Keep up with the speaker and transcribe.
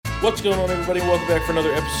What's going on, everybody? Welcome back for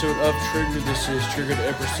another episode of Trigger. This is Triggered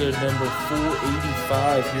episode number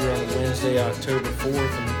 485 here on Wednesday, October 4th.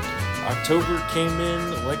 And October came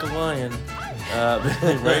in like a lion.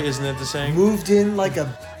 Right? Isn't that the saying? Moved in like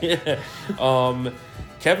a... Yeah.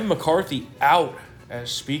 Kevin McCarthy out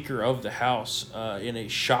as Speaker of the House in a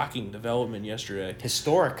shocking development yesterday.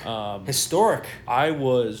 Historic. Historic. I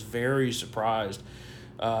was very surprised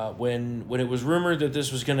when it was rumored that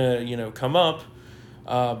this was going to, come up.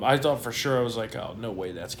 I thought for sure, I was like, oh, no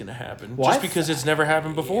way that's going to happen. Well, just because it's never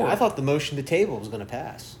happened before. Yeah, I thought the motion to table was going to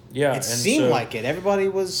pass. Yeah. It seemed like it. Everybody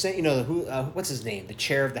was saying, what's his name? The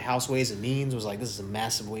chair of the House Ways and Means was like, this is a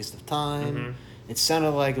massive waste of time. Mm-hmm. It sounded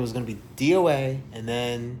like it was going to be DOA, and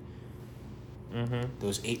then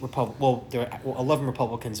those 8 there were 11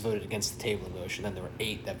 Republicans voted against the tabling motion. Then there were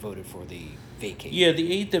 8 that voted for the vacate. Yeah,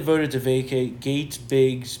 the 8 that voted to vacate: Gates,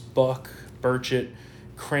 Biggs, Buck, Burchett,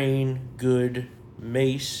 Crane, Good,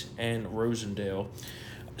 Mace, and Rosendale.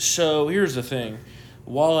 So here's the thing.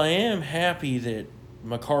 While I am happy that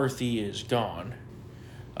McCarthy is gone,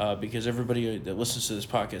 because everybody that listens to this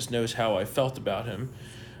podcast knows how I felt about him,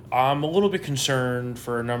 I'm a little bit concerned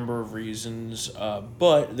for a number of reasons,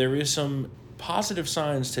 but there is some positive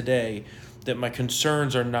signs today that my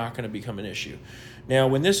concerns are not going to become an issue. Now,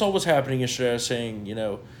 when this all was happening yesterday, I was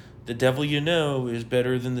saying, the devil you know is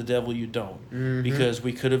better than the devil you don't, because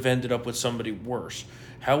we could have ended up with somebody worse.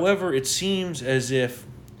 However, it seems as if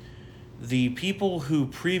the people who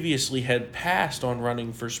previously had passed on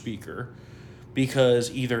running for Speaker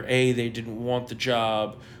because either A, they didn't want the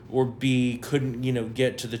job, or B, couldn't,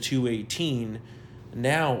 get to the 218,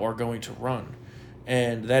 now are going to run.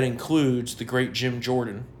 And that includes the great Jim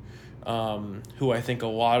Jordan, who I think a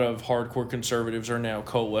lot of hardcore conservatives are now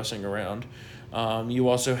coalescing around. You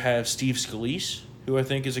also have Steve Scalise, who I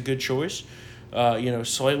think is a good choice.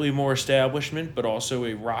 Slightly more establishment, but also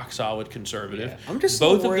a rock-solid conservative. Yeah. I'm just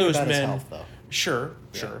both worried of those about men, his health, though. Sure.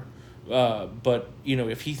 But,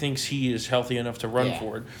 if he thinks he is healthy enough to run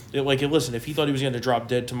for it, listen, if he thought he was going to drop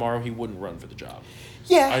dead tomorrow, he wouldn't run for the job.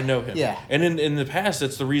 Yeah. I know him. Yeah. And in the past,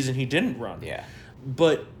 that's the reason he didn't run. Yeah.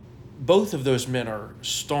 But both of those men are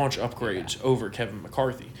staunch upgrades over Kevin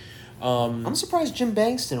McCarthy. I'm surprised Jim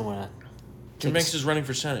Banks didn't want to. Jim Banks is running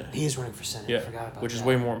for Senate. He is running for Senate. I forgot about which that. is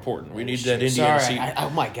way more important. We need that Indiana seat.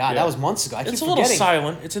 Oh my God, that was months ago. It's a little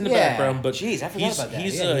silent. It's in the background, but jeez, I forgot about that.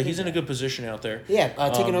 He's in a good position out there. Yeah,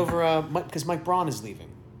 taking over because Mike Braun is leaving,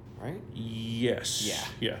 right? Yes.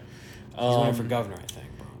 Yeah. He's running for governor, I think.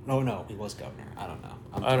 No, he was governor. I don't know.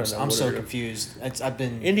 I don't know. I'm so confused.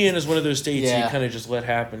 Indiana's one of those states you kind of just let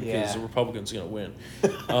happen because the Republicans are going to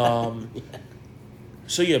win.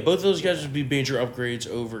 So, both of those guys would be major upgrades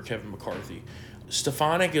over Kevin McCarthy.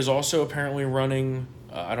 Stefanik is also apparently running.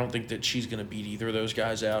 I don't think that she's going to beat either of those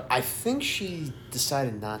guys out. I think she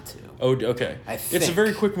decided not to. Oh, okay. It's a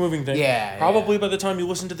very quick-moving thing. Yeah. Probably by the time you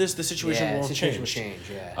listen to this, the situation will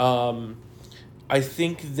change. I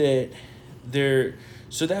think that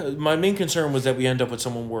So that my main concern was that we end up with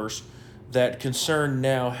someone worse. That concern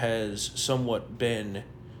now has somewhat been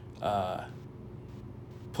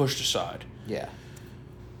pushed aside. Yeah.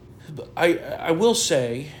 I will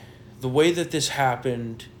say, the way that this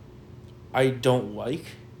happened, I don't like.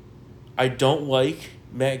 I don't like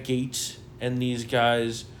Matt Gaetz and these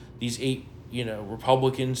guys, these 8,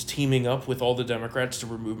 Republicans teaming up with all the Democrats to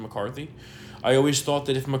remove McCarthy. I always thought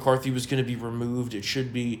that if McCarthy was going to be removed, it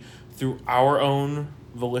should be through our own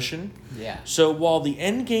volition. Yeah. So while the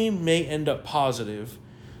end game may end up positive,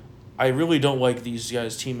 I really don't like these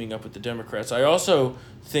guys teaming up with the Democrats. I also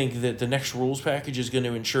think that the next rules package is going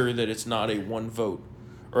to ensure that it's not a one vote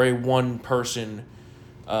or a one person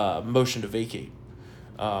motion to vacate.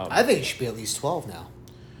 I think it should be at least 12 now.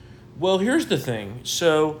 Well, here's the thing.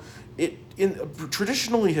 So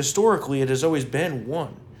traditionally, historically, it has always been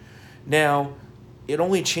 1. Now, it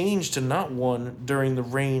only changed to not 1 during the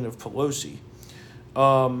reign of Pelosi.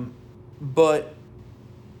 But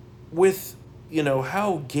with,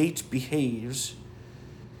 how Gaetz behaves,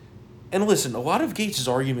 and listen, a lot of Gaetz's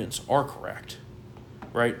arguments are correct,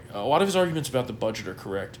 right? A lot of his arguments about the budget are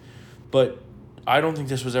correct, but I don't think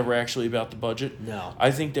this was ever actually about the budget. No.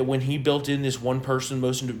 I think that when he built in this one-person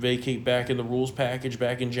motion to vacate back in the rules package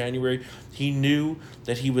back in January, he knew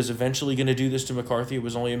that he was eventually going to do this to McCarthy. It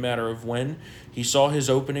was only a matter of when. He saw his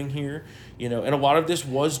opening here, and a lot of this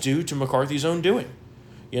was due to McCarthy's own doing.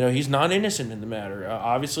 He's not innocent in the matter.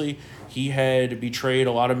 Obviously, he had betrayed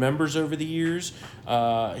a lot of members over the years.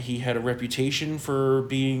 He had a reputation for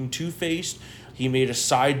being two-faced. He made a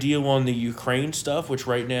side deal on the Ukraine stuff, which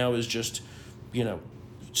right now is just,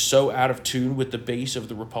 so out of tune with the base of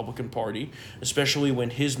the Republican Party, especially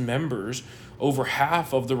when his members, over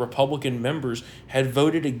half of the Republican members, had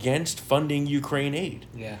voted against funding Ukraine aid.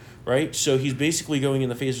 Yeah. Right? So he's basically going in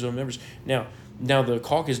the face of his own members. Now the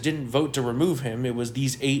caucus didn't vote to remove him. It was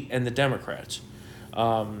these 8 and the Democrats.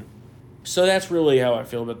 So that's really how I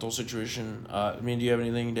feel about the whole situation. I mean, do you have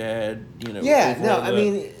anything to add? Yeah, no, I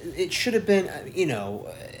mean, it should have been,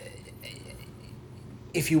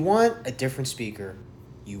 if you want a different speaker,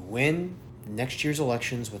 you win next year's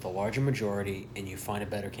elections with a larger majority and you find a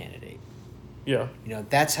better candidate. Yeah.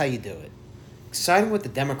 That's how you do it. Siding with the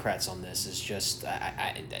Democrats on this is just,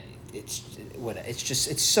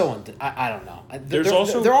 it's so, I don't know.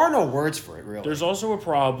 There are no words for it, really. There's also a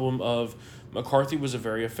problem of McCarthy was a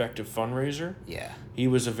very effective fundraiser. Yeah. He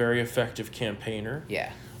was a very effective campaigner.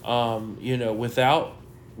 Yeah.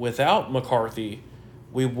 Without McCarthy,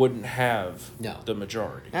 we wouldn't have the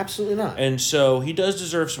majority. Absolutely not. And so he does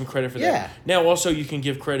deserve some credit for that. Yeah. Now, also, you can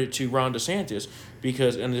give credit to Ron DeSantis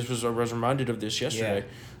because, and I was reminded of this yesterday,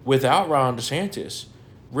 without Ron DeSantis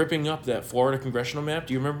ripping up that Florida congressional map,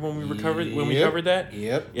 do you remember when we covered that?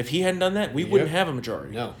 Yep. If he hadn't done that, we wouldn't have a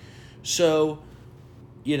majority. No. So,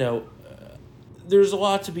 there's a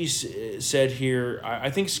lot to be said here. I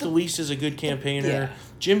think Scalise is a good campaigner. Yeah.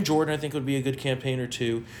 Jim Jordan, I think, would be a good campaigner,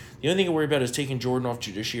 too. The only thing I worry about is taking Jordan off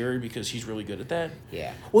judiciary because he's really good at that.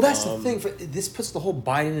 Yeah. Well, that's the thing. This puts the whole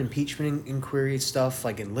Biden impeachment inquiry stuff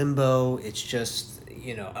in limbo. It's just,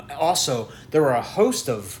 Also, there were a host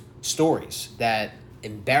of stories that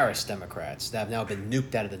embarrassed Democrats that have now been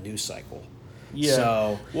nuked out of the news cycle. Yeah.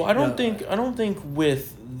 So, well, I don't think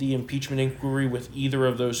with the impeachment inquiry with either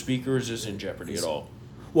of those speakers is in jeopardy at all.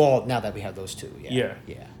 Well, now that we have those two, yeah.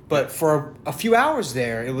 But for a few hours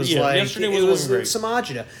there, it was yesterday was some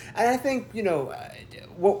agita, and I think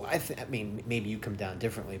maybe you come down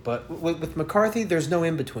differently, but with McCarthy, there's no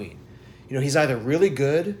in between. He's either really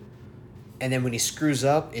good, and then when he screws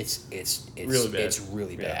up, it's really bad. It's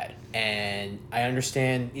really bad. And I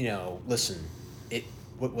understand. Listen,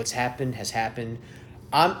 what's happened has happened.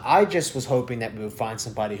 I just was hoping that we would find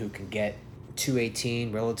somebody who can get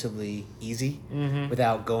 218 relatively easy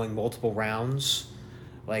without going multiple rounds,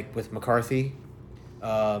 like with McCarthy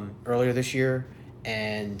earlier this year,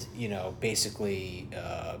 and basically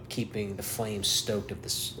keeping the flames stoked of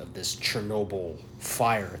this Chernobyl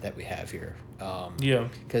fire that we have here.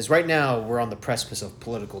 Because right now we're on the precipice of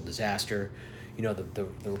political disaster. The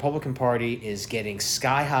Republican Party is getting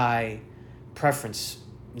sky high preference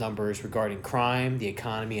numbers regarding crime, the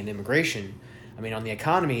economy, and immigration. I mean, on the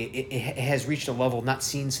economy, it has reached a level not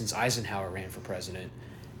seen since Eisenhower ran for president.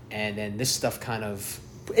 And then this stuff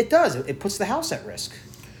it puts the House at risk.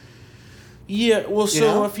 Yeah, well,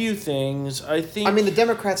 a few things. I think... I mean, the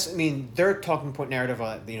Democrats, their talking point narrative,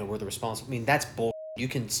 we're the responsible... that's bull.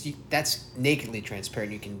 That's nakedly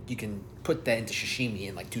transparent. You can put that into sashimi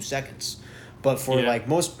in 2 seconds. But for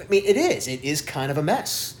most... it is kind of a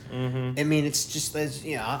mess. Mm-hmm. It's just,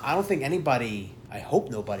 I don't think anybody... I hope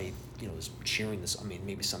nobody... is cheering this.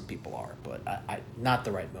 Maybe some people are, but I not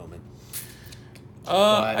the right moment.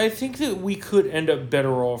 I think that we could end up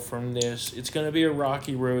better off from this. It's going to be a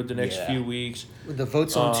rocky road the next few weeks. With the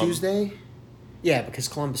votes on Tuesday? Yeah, because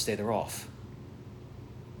Columbus Day, they're off.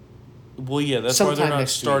 Well, yeah, that's why they're not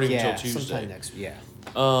starting until Tuesday.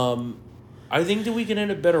 I think that we can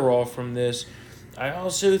end up better off from this. I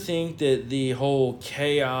also think that the whole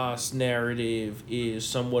chaos narrative is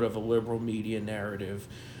somewhat of a liberal media narrative.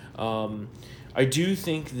 I do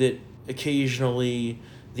think that occasionally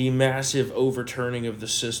the massive overturning of the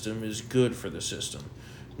system is good for the system.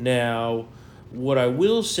 Now, what I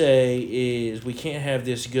will say is we can't have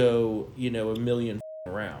this go, a million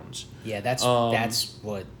rounds. Yeah, that's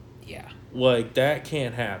what, yeah. That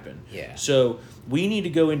can't happen. Yeah. So we need to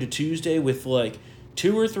go into Tuesday with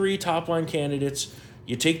 2 or 3 top line candidates.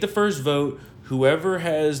 You take the first vote. Whoever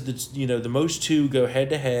has the most 2 go head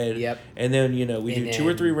to head. Yep. And then we do 2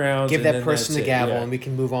 or 3 rounds. Give that person the gavel, and we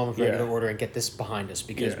can move on with regular order and get this behind us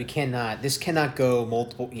because we cannot. This cannot go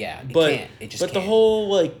multiple. Yeah, it can't. It just. But the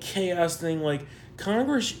whole chaos thing,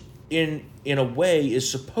 Congress in a way is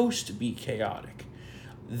supposed to be chaotic.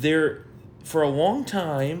 There, for a long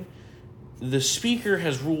time, the speaker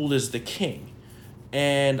has ruled as the king,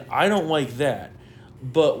 and I don't like that.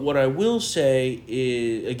 But what I will say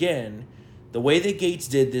is, again, the way that Gates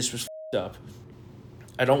did this was f***ed up.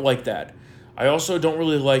 I don't like that. I also don't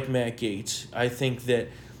really like Matt Gaetz. I think that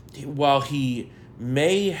while he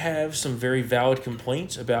may have some very valid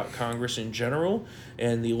complaints about Congress in general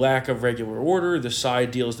and the lack of regular order, the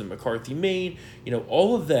side deals that McCarthy made,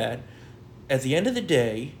 all of that, at the end of the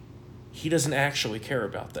day, he doesn't actually care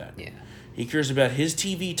about that. Yeah. He cares about his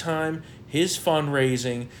TV time, his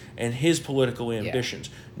fundraising, and his political ambitions.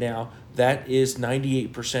 Now, that is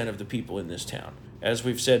 98% of the people in this town. As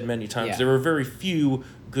we've said many times, there are very few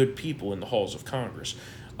good people in the halls of Congress.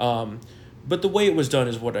 But the way it was done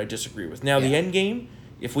is what I disagree with. Now, the end game,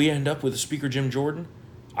 if we end up with Speaker Jim Jordan,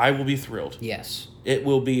 I will be thrilled. Yes. It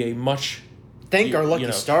will be a much... Thank our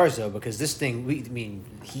lucky stars, though, because this thing,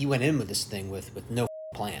 he went in with this thing with no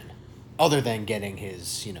plan, other than getting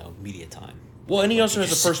his, media time. Well, and he also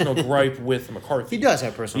has a personal gripe with McCarthy. He does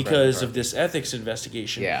have personal gripe because of this ethics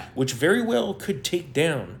investigation, which very well could take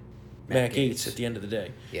down Matt Gaetz at the end of the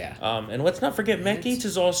day. Yeah. And let's not forget, Matt Gaetz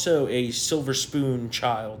is also a silver spoon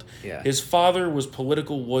child. Yeah. His father was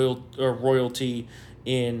political royalty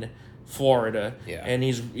in Florida. Yeah. And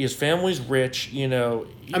his family's rich.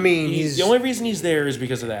 I mean, the only reason he's there is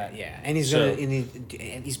because of that. Yeah, and he's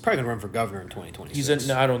probably gonna run for governor in 2026.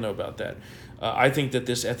 I don't know about that. I think that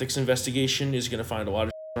this ethics investigation is going to find a lot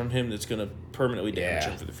of on him that's going to permanently damage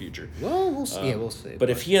him for the future. Well, we'll see. We'll see.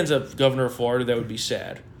 But if he ends up governor of Florida, that would be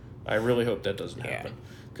sad. I really hope that doesn't happen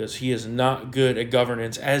because he is not good at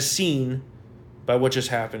governance, as seen by what just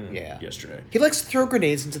happened yesterday. He likes to throw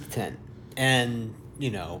grenades into the tent, and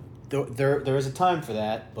there is a time for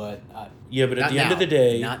that, but but at the end of the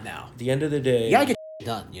day, not now. At the end of the day, you gotta get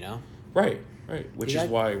done. Right. Which is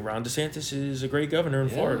why Ron DeSantis is a great governor in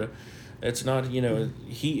Florida. It's not, but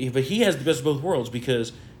he has the best of both worlds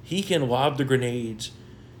because he can lob the grenades,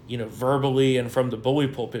 verbally and from the bully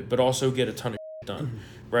pulpit, but also get a ton of done,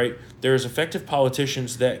 right? There's effective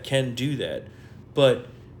politicians that can do that, but,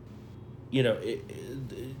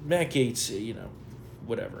 Matt Gaetz,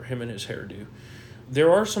 whatever, him and his hairdo.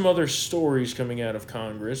 There are some other stories coming out of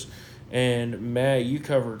Congress, and Matt, you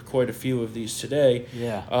covered quite a few of these today.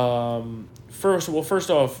 Yeah. First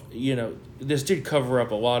off, this did cover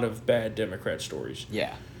up a lot of bad Democrat stories.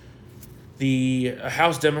 Yeah. The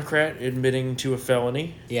House Democrat admitting to a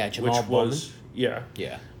felony. Yeah, Jamal Bowman. Yeah.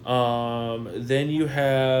 Yeah. Then you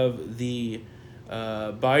have the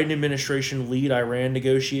Biden administration lead Iran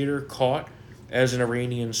negotiator caught as an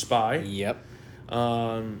Iranian spy. Yep.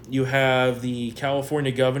 You have the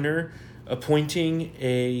California governor appointing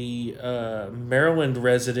a Maryland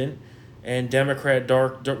resident and Democrat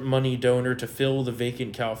dark money donor to fill the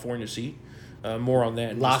vacant California seat. More on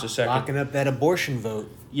that in just a second. Locking up that abortion vote.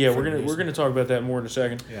 Yeah, we're gonna talk about that more in a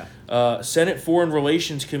second. Yeah. Senate Foreign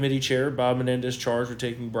Relations Committee Chair Bob Menendez charged with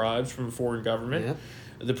taking bribes from a foreign government. Yep.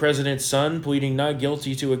 The president's son pleading not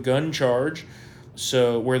guilty to a gun charge.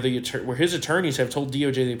 So where his attorneys have told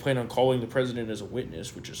DOJ they plan on calling the president as a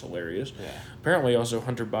witness, which is hilarious. Yeah. Apparently, also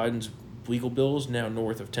Hunter Biden's legal bills now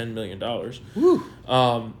north of $10 million. Woo.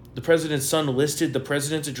 The president's son listed the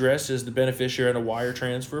president's address as the beneficiary on a wire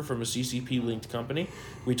transfer from a CCP-linked company.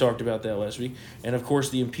 We talked about that last week. And, of course,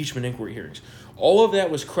 the impeachment inquiry hearings. All of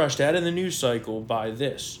that was crushed out of the news cycle by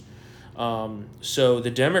this. So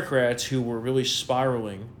the Democrats who were really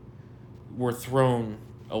spiraling were thrown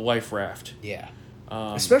a life raft. Yeah.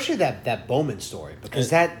 Especially that Bowman story, because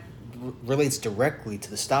that relates directly to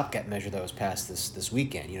the stopgap measure that was passed this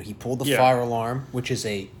weekend. He pulled the fire alarm, which is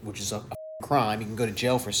a crime. You can go to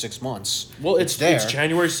jail for 6 months. Well, it's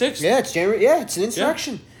January 6th. Yeah, it's January. Yeah, it's an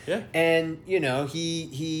insurrection. Yeah. And he's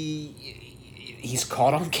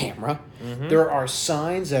caught on camera. Mm-hmm. There are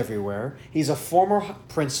signs everywhere. He's a former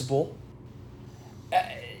principal.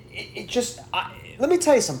 Let me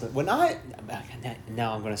tell you something.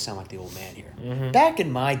 Now I'm going to sound like the old man here. Mm-hmm. Back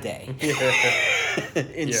in my day,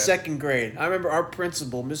 in second grade, I remember our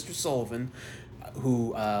principal, Mr. Sullivan,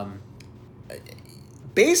 who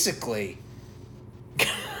basically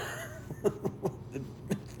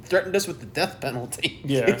threatened us with the death penalty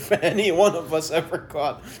if any one of us ever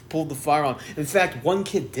pulled the firearm. In fact, one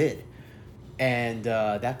kid did, and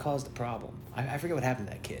that caused a problem. I forget what happened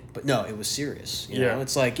to that kid, but no, it was serious. You know,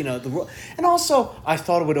 it's like and also I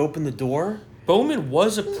thought it would open the door. Bowman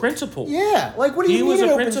was a principal. Yeah, like what do you mean it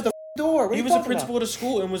opens the door? He was a principal at a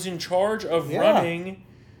school and was in charge of running.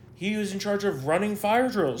 He was in charge of running fire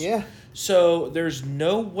drills. Yeah. So there's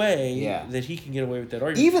no way that he can get away with that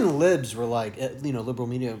argument. Even libs were like, liberal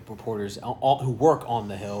media reporters who work on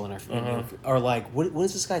the Hill and are like, what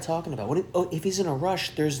is this guy talking about? If he's in a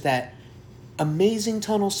rush, there's that amazing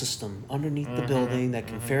tunnel system underneath the building that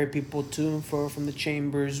can ferry people to and fro from the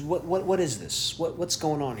chambers. What is this? What's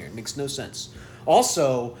going on here? It makes no sense.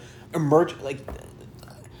 Also,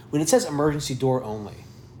 when it says emergency door only,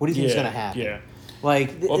 what do you think is going to happen? Yeah.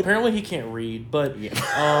 Apparently he can't read, but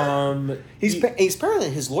he's apparently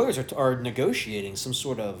his lawyers are negotiating some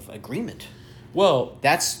sort of agreement. Well,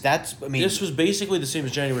 That's I mean, this was basically the same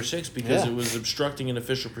as January 6th because Yeah. it was obstructing an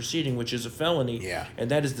official proceeding, which is a felony. Yeah. And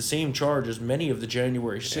that is the same charge as many of the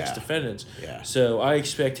January 6th Yeah. defendants. Yeah. So I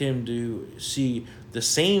expect him to see the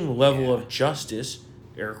same level Yeah. of justice,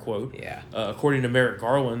 air quote. Yeah. According to Merrick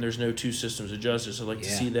Garland, there's no two systems of justice. I'd like to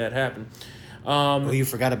Yeah. see that happen. well, you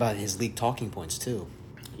forgot about his leaked talking points too.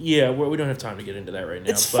 Yeah, we don't have time to get into that right now.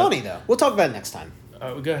 It's funny though. We'll talk about it next time.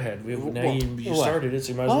 Go ahead. Now Well, you what? started it, so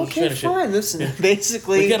you might as well Okay, finish fine. it. Listen,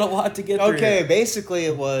 basically, We got a lot to get through. okay, here. basically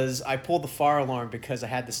it was I pulled the fire alarm because I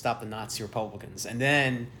had to stop the Nazi Republicans, and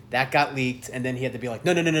then that got leaked, and then he had to be like,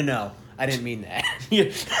 no, I didn't mean that.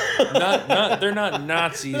 Yeah. They're not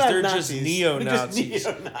Nazis. They're just Nazis. neo-Nazis.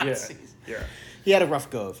 They're just neo-Nazis. Yeah. He had a rough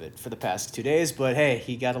go of it for the past 2 days, but hey,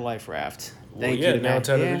 he got a life raft. Well, yeah, now it's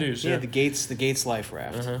out of reduce, Yeah, yeah. the Gates life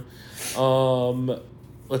raft.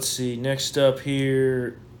 Let's see. Next up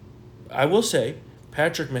here, I will say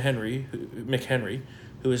Patrick McHenry,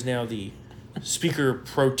 who is now the Speaker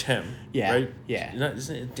pro tem. Yeah, Right. yeah.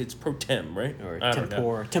 It's pro tem, right? Or I don't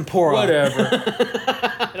know. tempora. Whatever.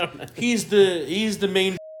 I don't know. He's the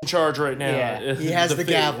main in charge right now. Yeah, he has the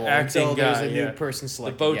gavel acting until there's guy, a new yeah. person The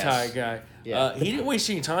selected. bow tie yes. guy. Yeah. He didn't waste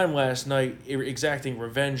any time last night exacting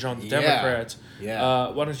revenge on the Yeah. Democrats. Yeah.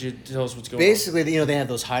 Why don't you tell us what's going Basically, they have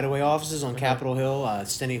those hideaway offices Uh-huh. on Capitol Hill.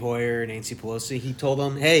 Steny Hoyer, Nancy Pelosi. He told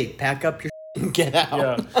them, "Hey, pack up your and get out."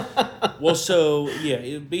 on? Yeah. Well, so,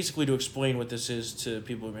 basically to explain what this is to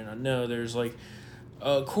people who may not know, there's like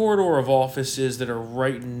a corridor of offices that are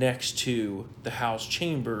right next to the House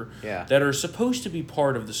chamber Yeah. that are supposed to be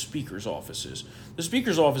part of the Speaker's offices. The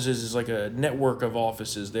Speaker's offices is like a network of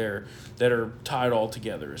offices there that are tied all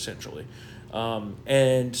together, essentially.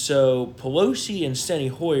 And so Pelosi and Steny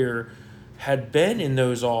Hoyer had been in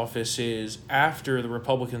those offices after the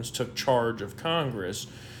Republicans took charge of Congress.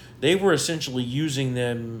 They were essentially using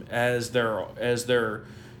them as their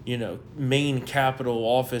main Capitol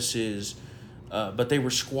offices, but they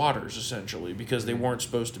were squatters essentially because they weren't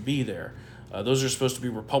supposed to be there. Those are supposed to be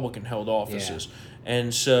Republican-held offices. Yeah.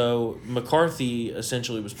 And so McCarthy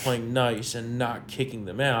essentially was playing nice and not kicking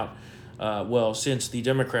them out. Since the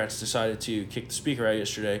Democrats decided to kick the Speaker out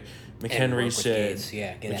yesterday, work McHenry with said, Gates.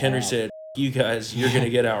 Yeah, get McHenry out. said, you guys, you're going to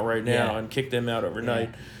get out right now Yeah. and kick them out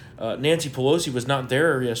overnight. Nancy Pelosi was not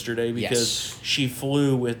there yesterday because she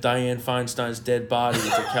flew with Dianne Feinstein's dead body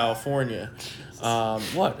to California.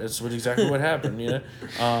 That's exactly what happened,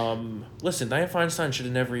 Listen, Dianne Feinstein should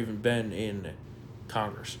have never even been in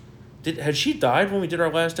Congress. Had she died when we did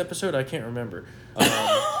our last episode? I can't remember.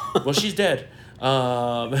 Well, she's dead.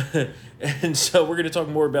 And so we're going to talk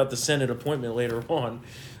more about the Senate appointment later on.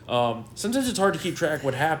 Sometimes it's hard to keep track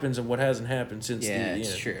what happens and what hasn't happened since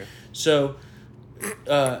it's true. So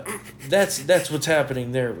that's what's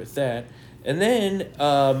happening there with that. And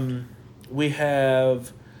then we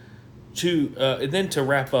have to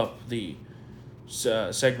wrap up the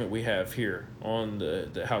segment we have here on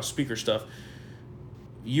the House Speaker stuff.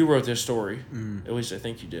 You wrote this story, at least I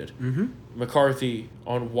think you did. Mm-hmm. McCarthy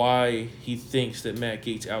on why he thinks that Matt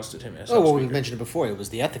Gaetz ousted him as House We Speaker. mentioned it before. It was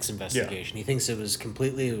the ethics investigation. He thinks it was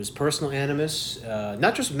personal animus,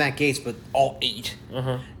 not just with Matt Gaetz, but all 8.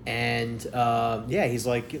 Uh-huh. And he's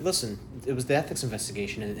like, listen, it was the ethics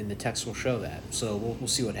investigation, and the text will show that. So we'll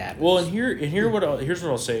see what happens. Well, here's what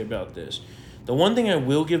I'll say about this. The one thing I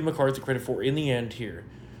will give McCarthy credit for in the end here,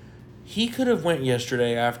 he could have went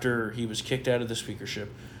yesterday after he was kicked out of the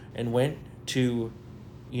speakership and went to,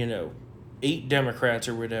 8 Democrats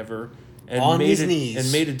or whatever and On made his knees.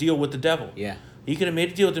 and made a deal with the devil. Yeah. He could have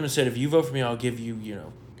made a deal with them and said, if you vote for me, I'll give you,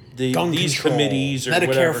 Gun these control, committees or Medicare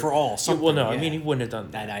whatever. for all, Yeah, something, well, no, I yeah. mean, he wouldn't have done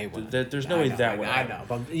that. I know he wouldn't. There's no way that would I happen. know,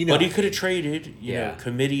 but But he could have traded, Yeah.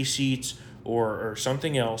 committee seats or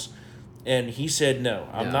something else. And he said, no,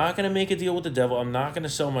 I'm not going to make a deal with the devil. I'm not going to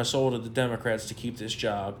sell my soul to the Democrats to keep this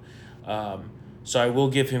job. So I will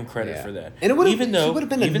give him credit for that. And he would have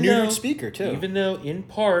been a even nude though- speaker, too. Even though, in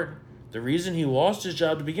part, the reason he lost his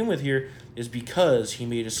job to begin with here is because he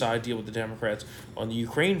made a side deal with the Democrats on the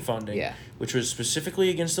Ukraine funding, which was specifically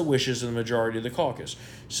against the wishes of the majority of the caucus.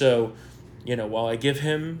 So, while I give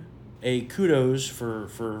him a kudos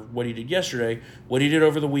for what he did yesterday, what he did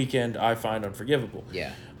over the weekend I find unforgivable.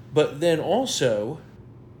 Yeah. But then also,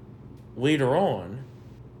 later on,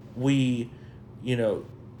 we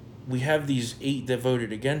have these 8 that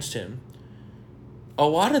voted against him. A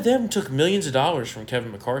lot of them took millions of dollars from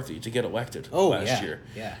Kevin McCarthy to get elected last year.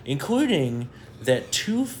 Yeah. Including that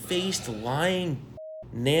two-faced lying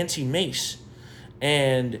Nancy Mace.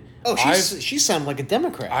 And she sounded like a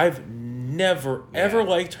Democrat. I've never, ever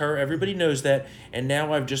liked her. Everybody knows that. And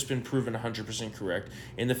now I've just been proven 100% correct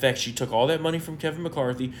in the fact she took all that money from Kevin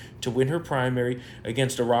McCarthy to win her primary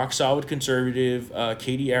against a rock-solid conservative,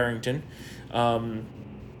 Katie Arrington,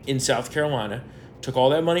 in South Carolina. Took all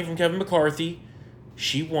that money from Kevin McCarthy.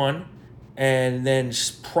 She won. And then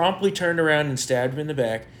promptly turned around and stabbed him in the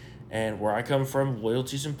back. And where I come from,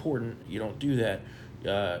 loyalty is important. You don't do that.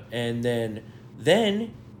 And then,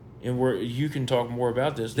 and where you can talk more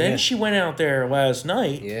about this. Then she went out there last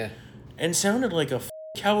night and sounded like a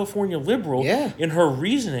California liberal in her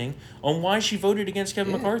reasoning on why she voted against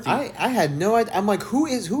Kevin McCarthy. I had no idea. I'm like, who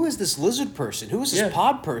is this lizard person? Who is this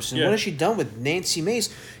pod person? What has she done with Nancy Mace?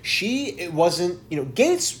 It wasn't,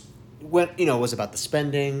 Gates went, was about the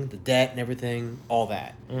spending, the debt, and everything, all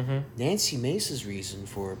that. Mm-hmm. Nancy Mace's reason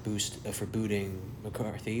for booting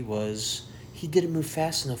McCarthy was he didn't move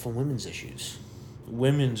fast enough on women's issues.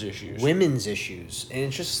 Women's issues. And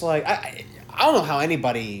it's just like, I don't know how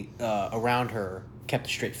anybody around her kept a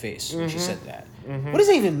straight face when she said that. Mm-hmm. What does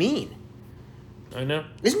that even mean? I know.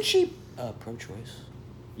 Isn't she pro-choice?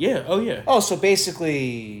 Yeah. Oh, yeah. Oh, so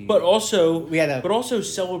basically... But also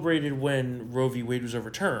celebrated when Roe v. Wade was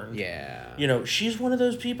overturned. Yeah. She's one of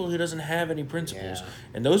those people who doesn't have any principles. Yeah.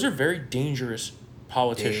 And those are very dangerous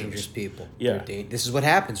politicians. Dangerous people. Yeah. This is what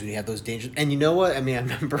happens when you have those dangerous... And you know what? I mean, I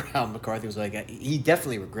remember how McCarthy was like... He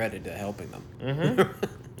definitely regretted helping them.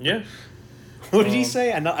 Mm-hmm. Yeah. What did he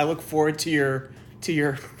say? I look forward to your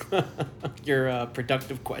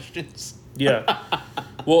productive questions. Yeah.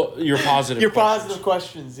 Well, your positive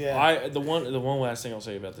questions, yeah. The one last thing I'll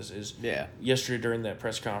say about this is yesterday during that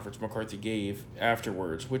press conference McCarthy gave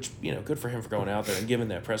afterwards, which, good for him for going out there and giving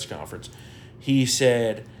that press conference. He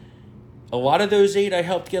said, a lot of those 8 I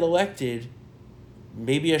helped get elected,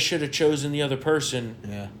 maybe I should have chosen the other person.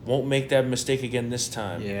 Yeah. Won't make that mistake again this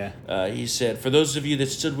time. Yeah. He said, for those of you that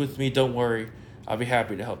stood with me, don't worry. I'll be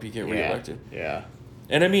happy to help you get reelected. Yeah.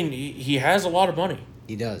 And I mean, he has a lot of money.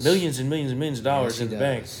 He does. Millions and millions and millions of dollars in the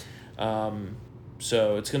bank.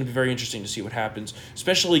 So it's going to be very interesting to see what happens,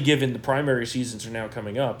 especially given the primary seasons are now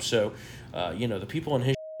coming up. So, the people on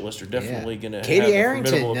his list are definitely going to have Katie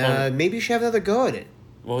Arrington, maybe you should have another go at it.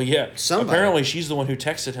 Well, yeah. Somebody. Apparently, she's the one who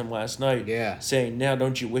texted him last night saying, now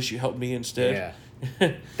don't you wish you helped me instead?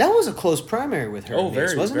 Yeah. That was a close primary with her.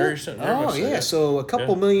 Wasn't it? Oh, yeah. So a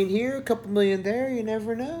couple million here, a couple million there. You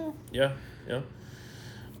never know. Yeah.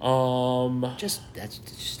 That's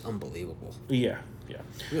just unbelievable. Yeah.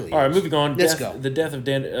 Really. All right, moving on. Let's go. The death of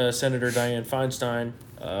Senator Dianne Feinstein.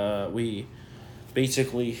 We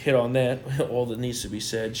basically hit on that. All that needs to be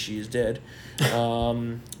said. She is dead.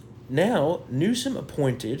 Now Newsom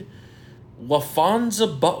appointed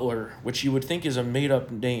LaFonza Butler, which you would think is a made-up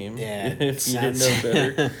name if you didn't know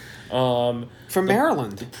better. From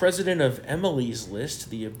Maryland. The president of Emily's List,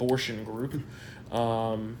 the abortion group.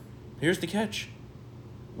 Here's the catch.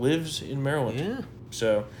 Lives in Maryland. Yeah.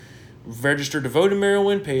 So, registered to vote in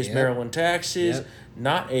Maryland, pays Maryland taxes,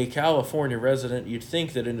 not a California resident. You'd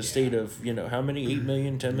think that in a state of, how many? 8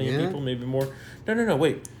 million, 10 million people, maybe more. No,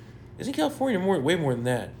 wait. Isn't California way more than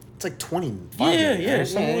that? It's like 25 million,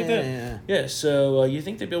 something like that. Yeah, so you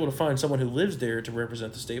think they'd be able to find someone who lives there to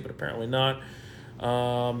represent the state, but apparently not.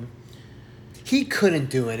 He couldn't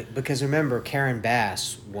do it because, remember, Karen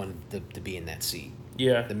Bass wanted to be in that seat.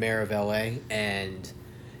 Yeah. The mayor of L.A., and...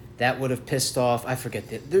 that would have pissed off, I forget,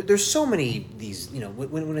 there's so many these,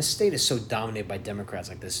 when a state is so dominated by Democrats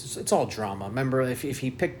like this, it's all drama. Remember, if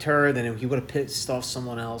he picked her, then he would have pissed off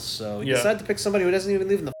someone else. So he decided to pick somebody who doesn't even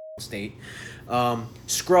live in the state.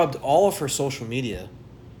 Scrubbed all of her social media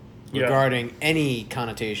regarding any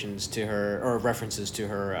connotations to her or references to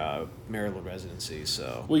her Maryland residency.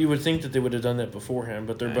 So you would think that they would have done that beforehand,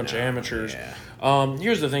 but they're a bunch of amateurs. Yeah.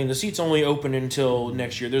 Here's the thing. The seat's only open until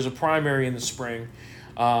next year. There's a primary in the spring.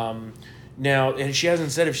 Now, and she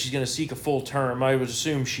hasn't said if she's going to seek a full term. I would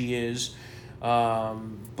assume she is.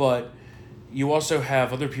 But you also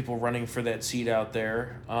have other people running for that seat out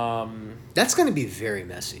there. That's going to be very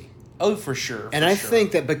messy. Oh, for sure. And I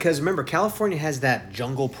think that because, remember, California has that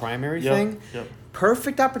jungle primary thing. Yep.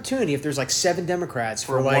 Perfect opportunity if there's like 7 Democrats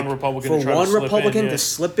for one Republican to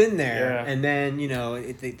slip in there, and then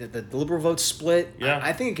the liberal vote split. Yeah,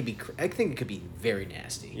 I think it could be very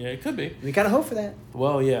nasty. Yeah, it could be. We gotta hope for that.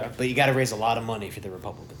 Well, yeah, but you got to raise a lot of money for the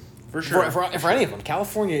Republican. For sure. For any of them,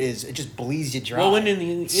 California it just bleeds you dry. Well, in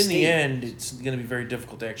the end, it's going to be very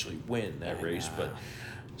difficult to actually win that race. But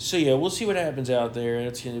so yeah, we'll see what happens out there.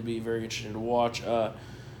 It's going to be very interesting to watch.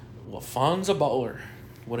 LaFonza Butler.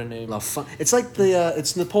 What a name. It's like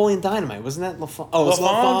it's Napoleon Dynamite, wasn't that LaFonza? Oh, it's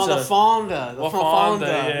LaFonza. LaFonda.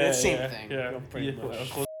 Yeah, Same thing. Yeah.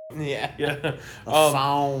 Yeah. Yeah.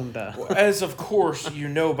 Found. As of course you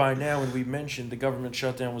know by now, and we mentioned the government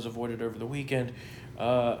shutdown was avoided over the weekend.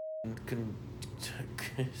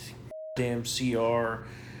 Damn CR.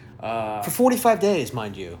 For 45 days,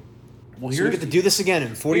 mind you. Well, So we get to do this again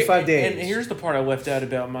in 45 days. And here's the part I left out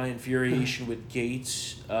about my infuriation with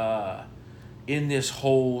Gates in this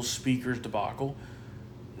whole Speaker's debacle.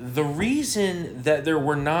 The reason that there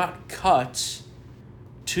were not cuts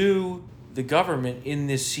to the government in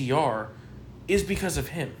this CR is because of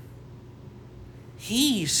him.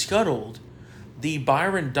 He scuttled the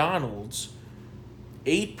Byron Donalds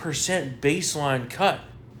 8% baseline cut.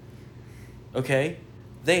 Okay?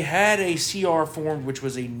 They had a CR formed which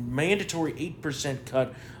was a mandatory 8%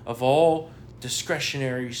 cut of all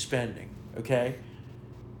discretionary spending. Okay?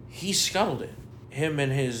 He scuttled it. Him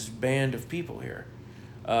and his band of people here.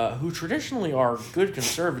 Who traditionally are good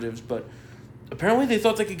conservatives, but apparently they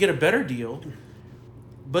thought they could get a better deal.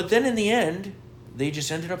 But then in the end, they just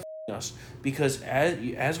ended up f***ing us. Because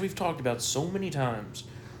as we've talked about so many times,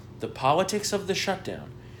 the politics of the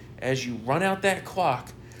shutdown, as you run out that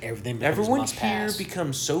clock, everyone here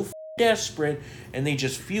becomes so desperate, and they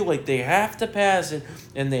just feel like they have to pass it,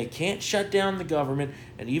 and they can't shut down the government.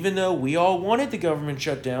 And even though we all wanted the government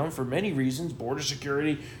shut down for many reasons, border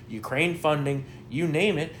security, Ukraine funding, you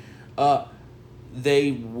name it,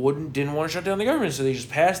 they didn't want to shut down the government, so they just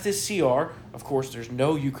passed this CR. Of course, there's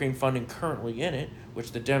no Ukraine funding currently in it,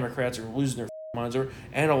 which the Democrats are losing their minds over,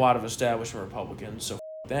 and a lot of establishment Republicans, so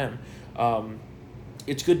them.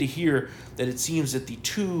 It's good to hear that it seems that the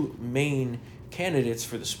two main candidates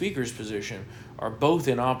for the speaker's position are both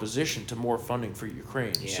in opposition to more funding for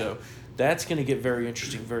Ukraine. Yeah. So that's going to get very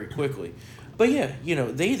interesting very quickly. But yeah,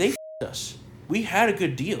 they f***ed us. We had a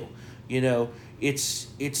good deal. It's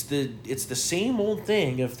the same old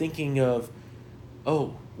thing of thinking of,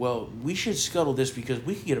 oh, well, we should scuttle this because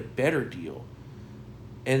we could get a better deal.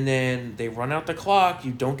 And then they run out the clock,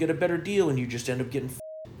 you don't get a better deal, and you just end up getting f***ed.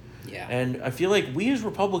 Yeah. And I feel like we as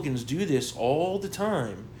Republicans do this all the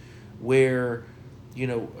time where,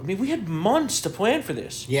 we had months to plan for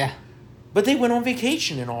this. Yeah. But they went on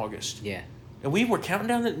vacation in August. Yeah. And we were counting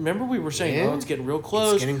down remember we were saying, it's getting real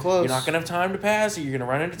close. It's getting close. You're not going to have time to pass it. You're going to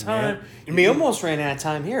run out of time. Yeah. And we almost ran out of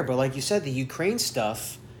time here, but like you said, the Ukraine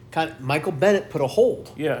stuff, Michael Bennett put a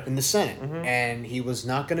hold in the Senate. Mm-hmm. And he was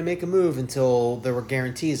not going to make a move until there were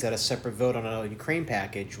guarantees that a separate vote on a Ukraine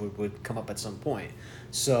package would come up at some point.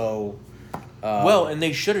 So... and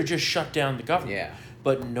they should have just shut down the government. Yeah.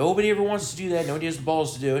 But nobody ever wants to do that. Nobody has the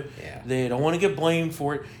balls to do it. Yeah. They don't want to get blamed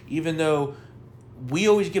for it, even though we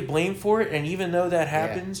always get blamed for it. And even though that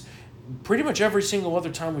happens, pretty much every single other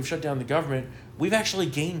time we've shut down the government, we've actually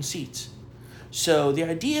gained seats. So the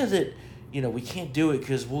idea that, we can't do it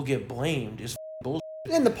because we'll get blamed is bullshit.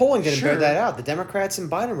 And the polling didn't bear that out. The Democrats and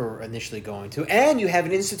Biden were initially going to. And you have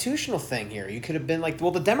an institutional thing here. You could have been like, well,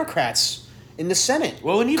 the Democrats in the Senate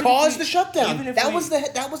caused the shutdown. That was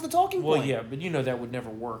the talking point. Well, yeah, but that would never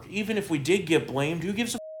work. Even if we did get blamed, who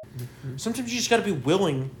gives a f***? Sometimes you just got to be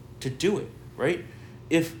willing to do it, right?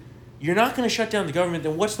 If you're not going to shut down the government,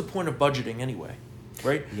 then what's the point of budgeting anyway,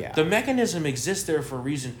 right? Yeah. The mechanism exists there for a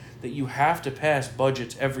reason that you have to pass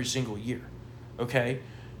budgets every single year, okay?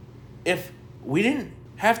 If we didn't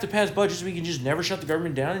have to pass budgets, we can just never shut the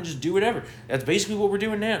government down and just do whatever. That's basically what we're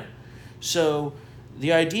doing now. So...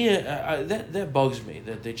 the idea that bugs me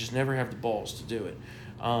that they just never have the balls to do it,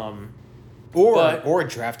 or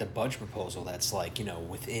draft a budget proposal that's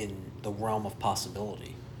within the realm of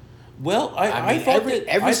possibility. Well, I thought that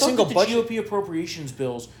the GOP appropriations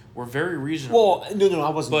bills were very reasonable. Well, no, I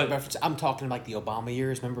wasn't. I'm talking like the Obama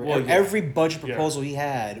years. Remember, every budget proposal he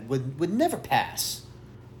had would never pass.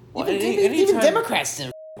 Well, even Democrats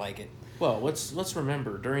didn't like it. Well, let's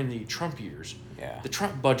remember during the Trump years, the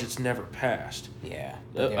Trump budgets never passed. Yeah,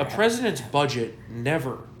 a president's budget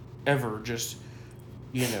never, ever just,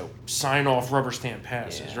 sign off rubber stamp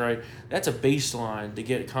passes, right? That's a baseline to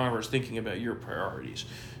get Congress thinking about your priorities.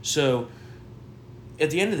 So,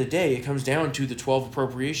 at the end of the day, it comes down to the 12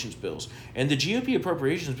 appropriations bills. And the GOP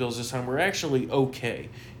appropriations bills this time were actually okay.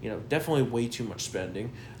 Definitely way too much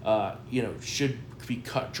spending. Should be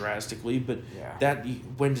cut drastically, but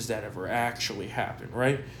when does that ever actually happen,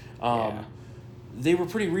 right? They were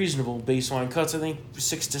pretty reasonable baseline cuts, I think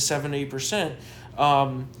 6 to 7,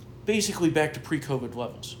 8%, basically back to pre-COVID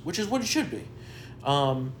levels, which is what it should be.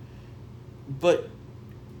 But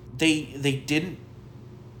they didn't.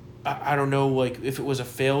 I don't know, if it was a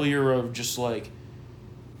failure of just,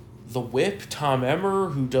 the whip, Tom Emmer,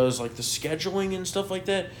 who does, the scheduling and stuff like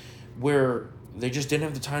that, where they just didn't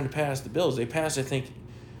have the time to pass the bills. They passed, I think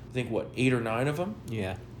what, 8 or 9 of them?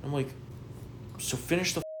 Yeah. I'm like, so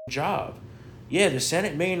finish the job. Yeah, the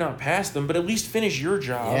Senate may not pass them, but at least finish your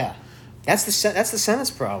job. Yeah. That's the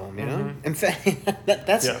Senate's problem, you know. In fact,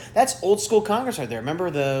 that's old school Congress right there. Remember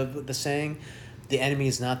the saying, "The enemy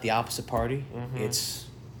is not the opposite party; it's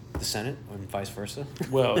the Senate," and vice versa.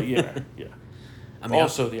 Well, yeah. I mean,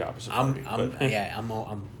 also the opposite party.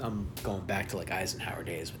 I'm going back to like Eisenhower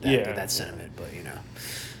days with that sentiment, but you know.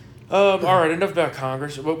 All right, enough about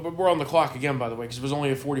Congress. We're on the clock again, by the way, because it was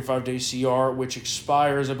only a 45-day CR, which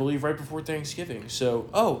expires, I believe, right before Thanksgiving.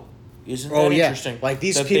 So, isn't that interesting? Like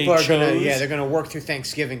these people are they're gonna work through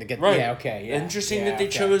Thanksgiving to get right. Yeah, okay. Yeah. Interesting that they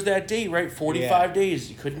chose that date, right? 45 days.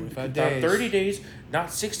 You couldn't not 30 days,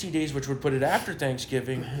 not 60 days, which would put it after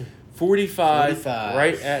Thanksgiving. 45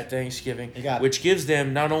 right at Thanksgiving, which gives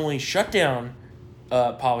them not only shutdown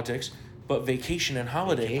politics, but vacation and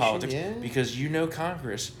holiday politics. Yeah. Because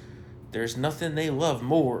Congress, there's nothing they love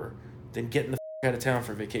more than getting the out of town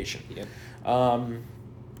for vacation. Yep.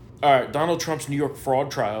 All right, Donald Trump's New York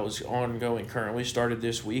fraud trial is ongoing currently, started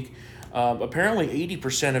this week. Apparently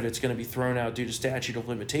 80% of it's going to be thrown out due to statute of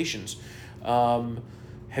limitations.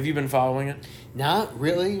 Have you been following it? Not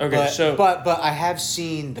really. Okay, but I have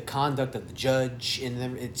seen the conduct of the judge in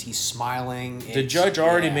them. He's smiling. The judge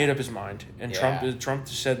already made up his mind, and Trump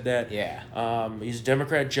said that. Yeah. He's a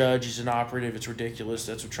Democrat judge. He's an operative. It's ridiculous.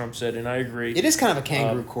 That's what Trump said, and I agree. It is kind of a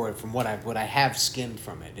kangaroo court from what I have skimmed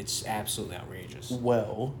from it. It's absolutely outrageous.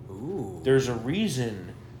 Well, there's a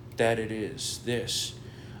reason that it is this.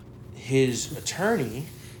 His attorney,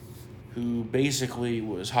 who basically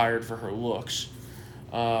was hired for her looks.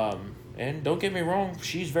 And don't get me wrong,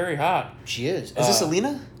 she's very hot. She is. Is this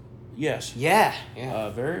Alina? Yes. Yeah.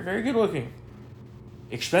 Very, very good looking.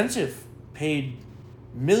 Expensive. Paid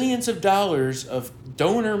millions of dollars of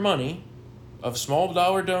donor money, of small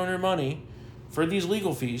dollar donor money, for these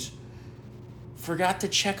legal fees. Forgot to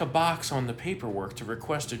check a box on the paperwork to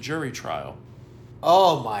request a jury trial.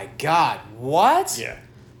 Oh my God! What? Yeah.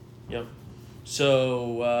 Yep.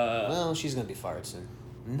 So. Well, she's gonna be fired soon.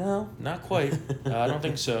 No, not quite. I don't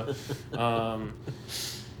think so.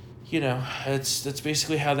 That's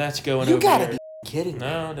basically how that's going. You over gotta there. be kidding me.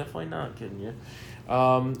 No, definitely not kidding you.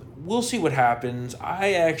 We'll see what happens.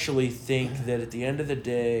 I actually think that at the end of the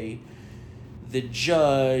day, the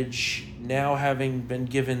judge, now having been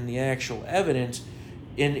given the actual evidence,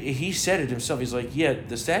 and he said it himself, he's like, yeah,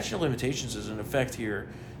 the statute of limitations is in effect here,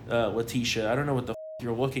 Letitia. I don't know what the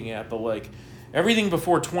you're looking at, but like everything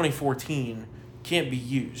before 2014 can't be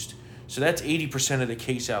used. So that's 80% of the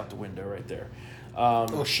case out the window right there.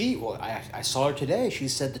 I saw her today. She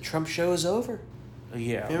said the Trump show is over.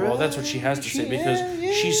 Yeah, well, that's what she has to say because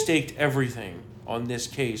she staked everything on this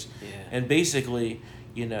case. Yeah. And basically,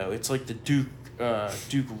 it's like the Duke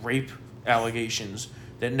rape allegations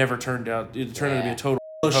that never turned out. It turned out to be a total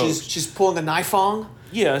hoax. She's pulling a knife on?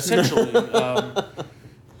 Yeah, essentially.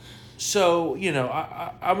 So,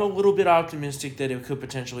 I'm a little bit optimistic that it could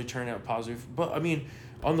potentially turn out positive. But, I mean,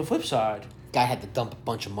 on the flip side... Guy had to dump a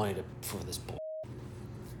bunch of money for this bull.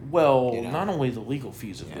 Well, not only the legal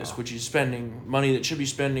fees of this, which he's spending money that should be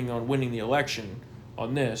spending on winning the election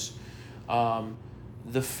on this,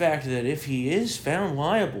 the fact that if he is found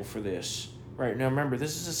liable for this... Right, now remember,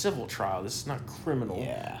 this is a civil trial. This is not criminal.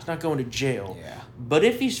 Yeah. It's not going to jail. Yeah. But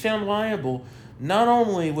if he's found liable, not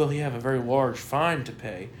only will he have a very large fine to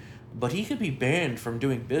pay... But he could be banned from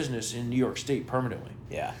doing business in New York State permanently.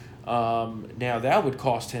 Yeah. Now, that would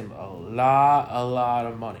cost him a lot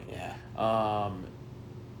of money. Yeah.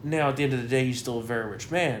 Now, at the end of the day, he's still a very rich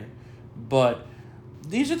man. But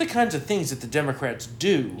these are the kinds of things that the Democrats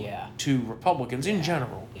do to Republicans in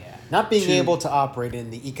general. Yeah. Not being able to operate in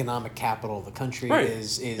the economic capital of the country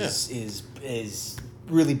is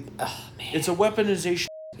really... Oh, man. It's a weaponization.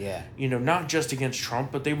 Yeah. Not just against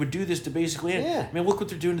Trump, but they would do this to basically... Yeah. I mean, look what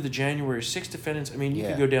they're doing to the January 6 defendants. I mean, you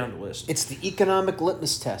could go down the list. It's the economic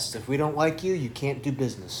litmus test. If we don't like you, you can't do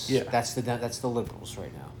business. Yeah. That's the liberals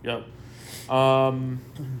right now. Yep.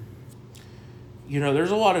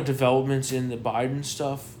 There's a lot of developments in the Biden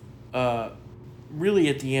stuff. Really,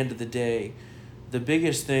 at the end of the day, the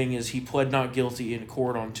biggest thing is he pled not guilty in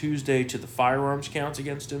court on Tuesday to the firearms counts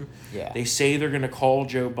against him. Yeah. They say they're going to call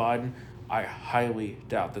Joe Biden. I highly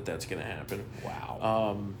doubt that that's going to happen.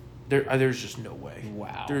 Wow. There's just no way.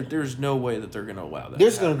 Wow. There's no way that they're going to allow that.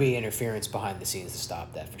 There's going to be interference behind the scenes to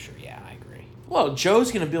stop that for sure. Yeah, I agree. Well,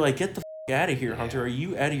 Joe's going to be like, get the out of here, Hunter. Are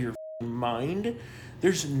you out of your mind?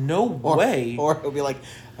 There's no way. Or he'll be like,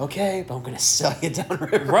 okay, but I'm going to sell you down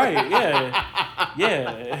river. Right, yeah.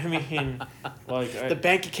 Yeah, I mean, like... the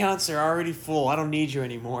bank accounts are already full. I don't need you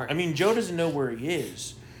anymore. I mean, Joe doesn't know where he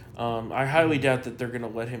is. I highly doubt that they're going to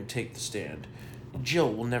let him take the stand.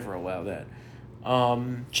 Jill will never allow that.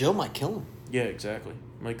 Jill might kill him. Yeah, exactly.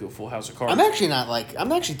 Might go full House of Cards. I'm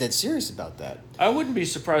actually dead serious about that. I wouldn't be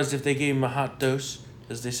surprised if they gave him a hot dose,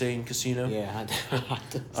 as they say in Casino. Yeah, hot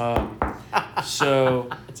dose. So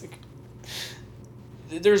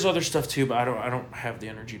there's other stuff too, but I don't have the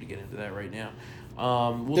energy to get into that right now. There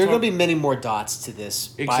are going to be many more dots to this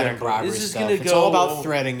Biden bribery this is stuff. Gonna It's go all about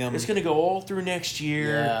threading them. It's going to go all through next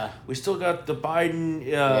year. Yeah. We still got the Biden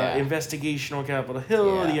investigation on Capitol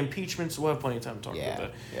Hill, the impeachments. We'll have plenty of time to talk about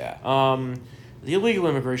that. Yeah. The illegal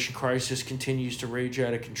immigration crisis continues to rage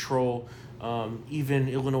out of control. Even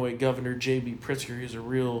Illinois Governor J.B. Pritzker, who's a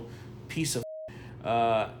real piece of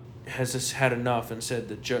has just had enough and said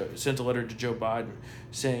that sent a letter to Joe Biden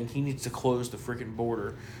saying he needs to close the freaking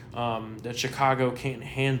border. That Chicago can't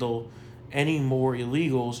handle any more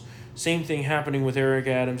illegals. Same thing happening with Eric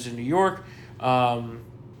Adams in New York.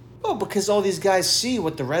 Well, because all these guys see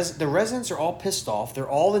what the residents are all pissed off. They're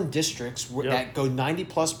all in districts that go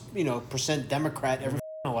 90+% Democrat every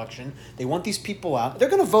election. They want these people out. They're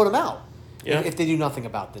going to vote them out if they do nothing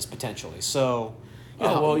about this potentially. So,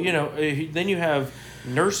 then you have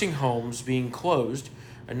nursing homes being closed.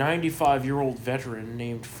 A 95-year-old veteran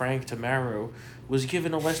named Frank Tamaro was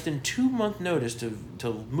given a less than 2-month notice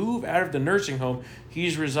to move out of the nursing home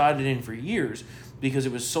he's resided in for years because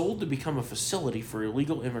it was sold to become a facility for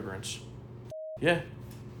illegal immigrants. Yeah.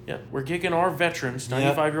 We're kicking our veterans,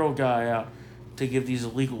 95-year-old guy, out to give these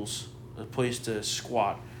illegals a place to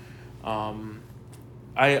squat.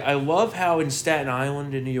 I love how in Staten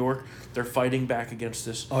Island in New York, they're fighting back against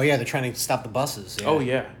this. Oh, yeah, they're trying to stop the buses.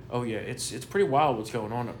 Yeah. Oh, yeah. It's pretty wild what's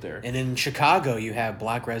going on up there. And in Chicago, you have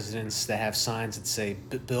black residents that have signs that say,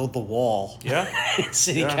 build the wall. Yeah.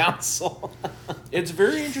 City council. It's a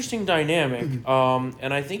very interesting dynamic,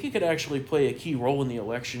 and I think it could actually play a key role in the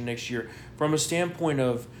election next year from a standpoint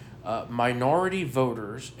of minority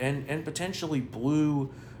voters and potentially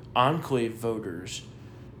blue enclave voters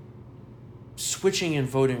switching and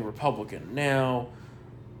voting Republican. Now,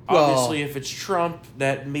 obviously, if it's Trump,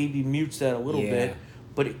 that maybe mutes that a little bit,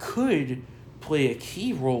 but it could play a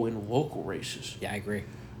key role in local races. Yeah, I agree.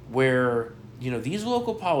 Where, these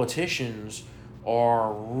local politicians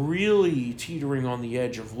are really teetering on the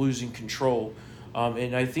edge of losing control.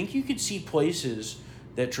 And I think you could see places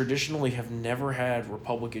that traditionally have never had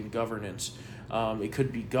Republican governance. It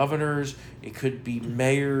could be governors, it could be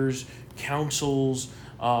mayors, councils.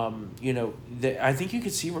 I think you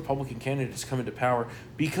could see Republican candidates come into power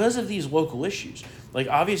because of these local issues. Like,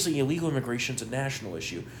 obviously, illegal immigration is a national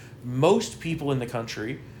issue. Most people in the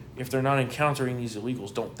country, if they're not encountering these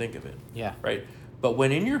illegals, don't think of it. Yeah. Right? But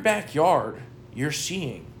when in your backyard, you're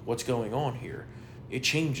seeing what's going on here, it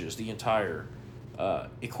changes the entire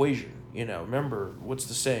equation. Remember, what's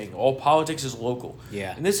the saying? All politics is local.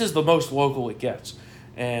 Yeah. And this is the most local it gets.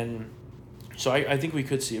 And so I think we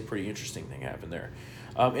could see a pretty interesting thing happen there.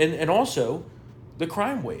 And also, the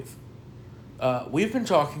crime wave. We've been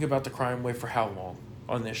talking about the crime wave for how long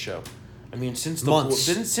on this show? I mean, since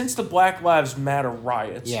the Black Lives Matter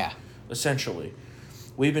riots, essentially,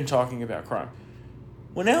 we've been talking about crime.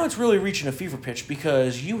 Well, now it's really reaching a fever pitch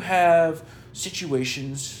because you have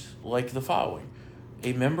situations like the following.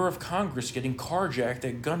 A member of Congress getting carjacked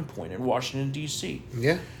at gunpoint in Washington, D.C.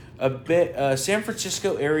 Yeah. A San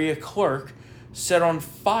Francisco area clerk set on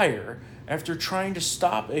fire after trying to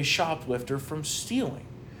stop a shoplifter from stealing.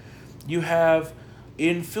 You have,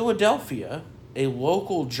 in Philadelphia, a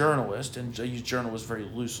local journalist, and I use journalist very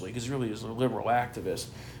loosely because he really is a liberal activist,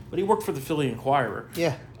 but he worked for the Philly Inquirer,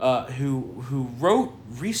 who wrote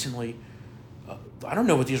recently, I don't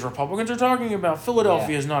know what these Republicans are talking about.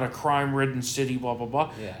 Philadelphia is not a crime-ridden city, blah, blah,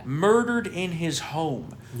 blah. Yeah. Murdered in his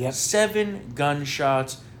home. Yep. 7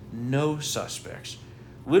 gunshots, no suspects.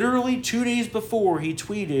 Literally 2 days before, he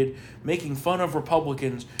tweeted making fun of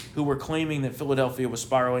Republicans who were claiming that Philadelphia was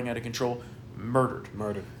spiraling out of control. Murdered.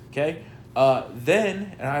 Okay?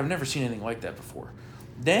 Then, and I've never seen anything like that before.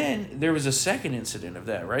 Then there was a second incident of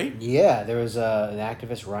that, right? Yeah, there was an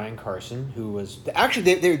activist, Ryan Carson, who was...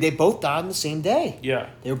 Actually, they both died on the same day. Yeah.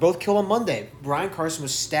 They were both killed on Monday. Ryan Carson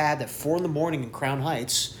was stabbed at 4 a.m. in Crown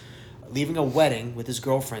Heights, leaving a wedding with his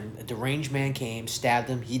girlfriend. A deranged man came, stabbed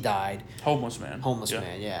him, he died. Homeless man,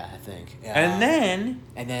 I think. And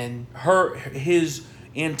then his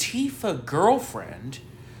Antifa girlfriend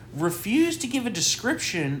refused to give a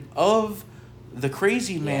description of the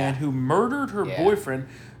crazy man who murdered her boyfriend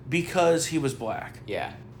because he was black.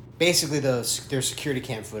 Yeah. Basically, their security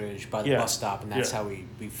cam footage by the bus stop, and that's how we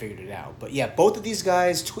figured it out. But yeah, both of these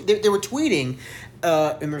guys, they were tweeting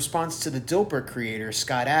in response to the Dilbert creator,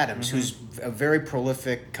 Scott Adams, who's a very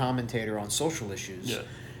prolific commentator on social issues. Yeah.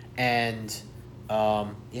 And,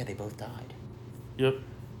 they both died. Yep.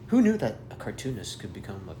 Who knew that a cartoonist could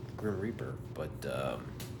become a Grim Reaper? But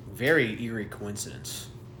very eerie coincidence.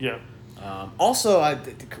 Yeah. Also,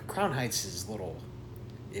 Crown Heights is a little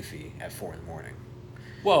iffy at 4 a.m.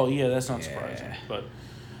 Well, yeah, that's not surprising, but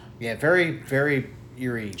yeah, very, very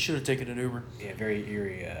eerie. Should have taken an Uber. Yeah, very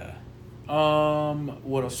eerie.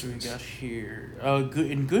 What else do we got here?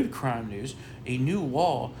 In good crime news, a new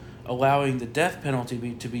law allowing the death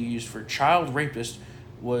penalty to be used for child rapists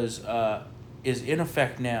is in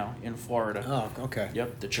effect now in Florida. Oh, okay.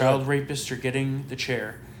 Yep, the child rapists are getting the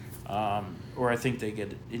chair, or I think they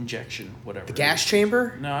get injection, whatever. The gas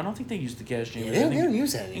chamber? No, I don't think they use the gas chamber. Yeah, they don't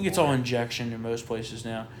use that anymore. I think it's all injection in most places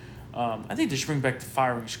now. I think they should bring back the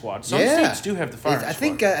firing squad. Some states do have the firing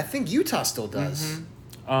squad. I think Utah still does.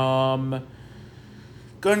 Mm-hmm.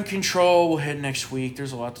 Gun control will hit next week.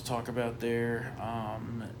 There's a lot to talk about there.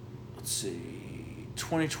 Let's see.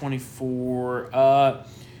 2024.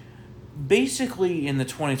 Basically, in the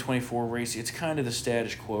 2024 race, it's kind of the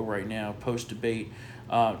status quo right now, post-debate.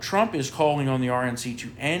 Trump is calling on the RNC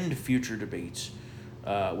to end future debates,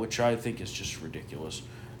 which I think is just ridiculous.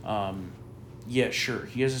 Yeah, sure,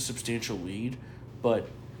 he has a substantial lead, but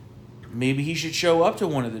maybe he should show up to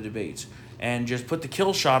one of the debates and just put the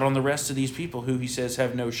kill shot on the rest of these people who he says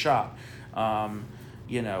have no shot.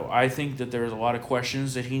 I think that there's a lot of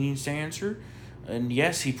questions that he needs to answer. And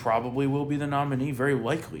yes, he probably will be the nominee, very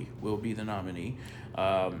likely will be the nominee.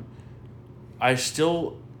 I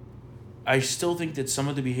still think that some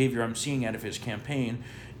of the behavior I'm seeing out of his campaign,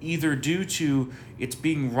 either due to it's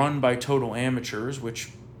being run by total amateurs, which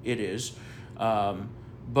it is,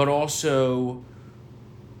 but also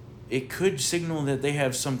it could signal that they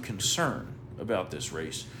have some concern about this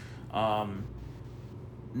race.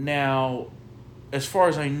 Now, as far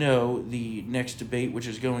as I know, the next debate, which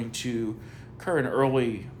is going to occur in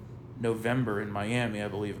early November in Miami, I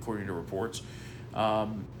believe, according to reports, I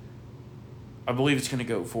believe it's going to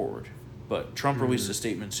go forward. But Trump released a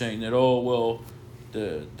statement saying that,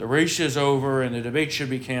 the race is over and the debate should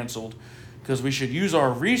be canceled because we should use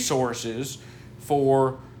our resources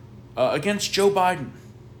for against Joe Biden,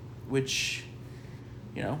 which,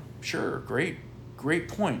 sure, great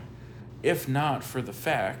point, if not for the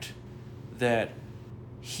fact that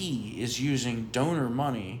he is using donor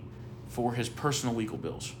money for his personal legal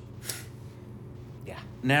bills. Yeah.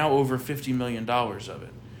 Now over $50 million of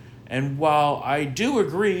it. And while I do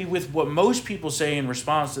agree with what most people say in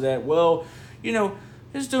response to that,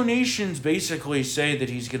 his donations basically say that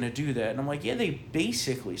he's going to do that. And I'm like, yeah, they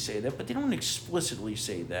basically say that, but they don't explicitly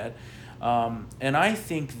say that. And I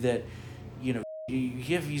think that,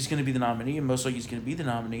 if he's going to be the nominee, and most likely he's going to be the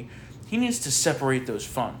nominee, he needs to separate those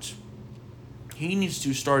funds. He needs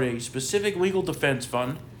to start a specific legal defense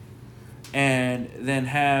fund and then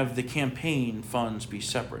have the campaign funds be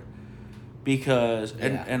separate. Because,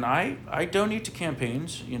 and I donate to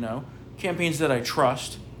campaigns, campaigns that I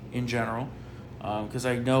trust in general, because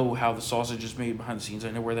I know how the sausage is made behind the scenes. I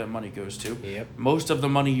know where that money goes to. Yep. Most of the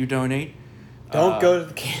money you donate... Don't go to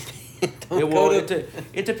the campaign.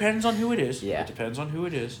 It depends on who it is. Yeah. It depends on who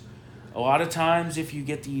it is. A lot of times, if you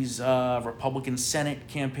get these Republican Senate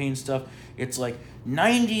campaign stuff, it's like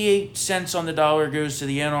 98 cents on the dollar goes to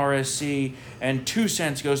the NRSC and 2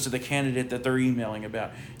 cents goes to the candidate that they're emailing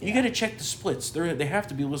about. You got to check the splits. They have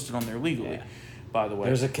to be listed on there legally, by the way.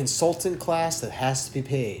 There's a consultant class that has to be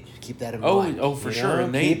paid. Keep that in mind. Oh, for sure.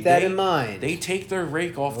 And keep that in mind. They take their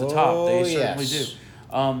rake off the top. They certainly do.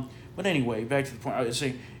 But anyway, back to the point. I was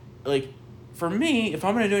saying, for me, if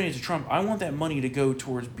I'm going to donate to Trump, I want that money to go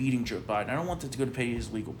towards beating Joe Biden. I don't want that to go to pay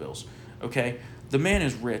his legal bills. Okay? The man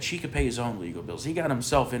is rich. He could pay his own legal bills. He got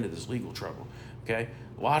himself into this legal trouble. Okay?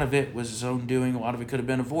 A lot of it was his own doing. A lot of it could have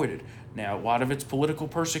been avoided. Now, a lot of it's political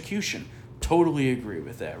persecution. Totally agree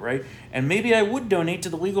with that, right? And maybe I would donate to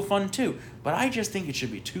the legal fund too. But I just think it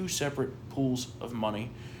should be 2 separate pools of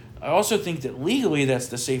money. I also think that legally that's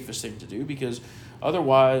the safest thing to do because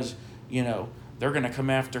otherwise, they're going to come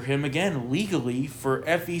after him again legally for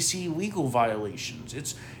FEC legal violations.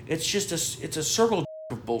 It's just a circle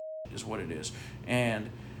of bullshit is what it is. And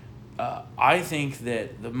I think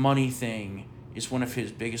that the money thing is one of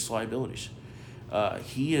his biggest liabilities.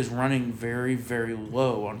 He is running very, very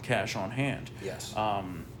low on cash on hand. Yes.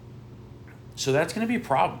 So that's going to be a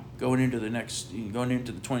problem going into the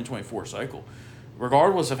 2024 cycle.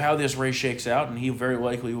 Regardless of how this race shakes out, and he very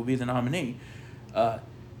likely will be the nominee,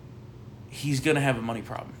 he's going to have a money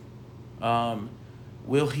problem.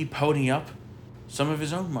 Will he pony up some of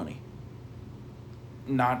his own money?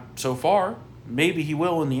 Not so far. Maybe he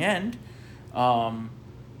will in the end.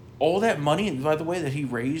 All that money, by the way, that he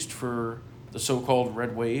raised for the so-called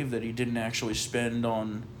red wave that he didn't actually spend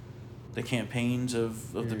on the campaigns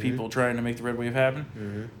of the people trying to make the red wave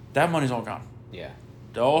happen, that money's all gone. Yeah.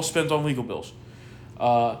 They're all spent on legal bills.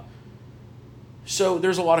 So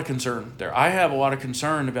there's a lot of concern there. I have a lot of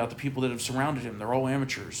concern about the people that have surrounded him. They're all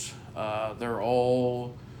amateurs. They're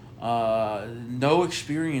all no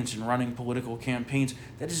experience in running political campaigns.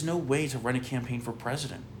 That is no way to run a campaign for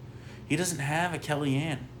president. He doesn't have a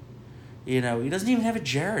Kellyanne. He doesn't even have a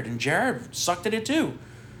Jared, and Jared sucked at it too.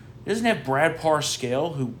 He doesn't have Brad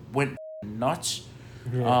Parscale, who went nuts,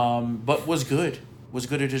 but was good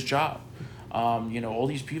at his job. All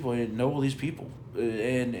these people, I didn't know all these people,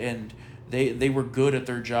 and they were good at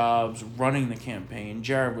their jobs running the campaign.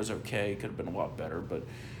 Jared was okay, could have been a lot better, but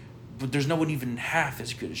there's no one even half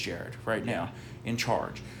as good as Jared right now in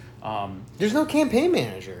charge. There's no campaign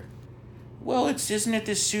manager. Well, isn't it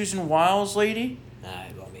this Susan Wiles lady?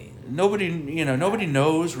 I mean, nobody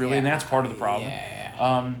knows really, and that's part of the problem.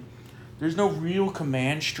 Yeah. There's no real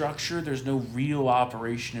command structure. There's no real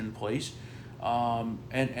operation in place,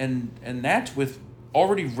 and that's with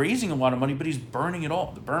already raising a lot of money, but he's burning it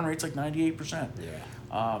all. The burn rate's like 98%.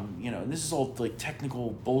 Yeah. This is all like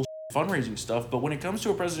technical bullshit fundraising stuff. But when it comes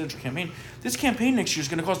to a presidential campaign, this campaign next year is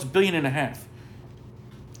going to cost $1.5 billion.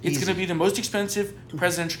 It's going to be the most expensive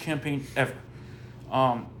presidential campaign ever.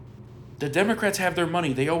 The Democrats have their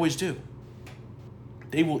money. They always do.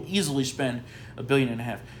 They will easily spend $1.5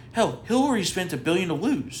 billion. Hell, Hillary spent $1 billion to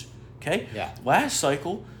lose. Okay? Yeah. Last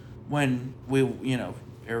cycle, when we,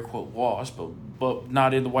 air quote, lost, but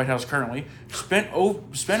not in the White House currently, spent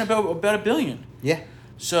about $1 billion. Yeah.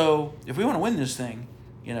 So if we want to win this thing,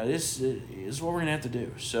 this is what we're going to have to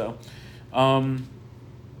do. So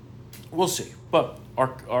we'll see. But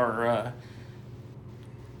our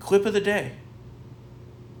clip of the day,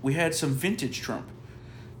 we had some vintage Trump.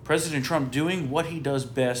 President Trump doing what he does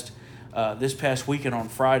best this past weekend on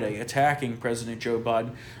Friday, attacking President Joe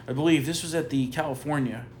Biden. I believe this was at the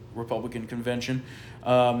California Republican Convention.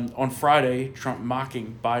 On Friday, Trump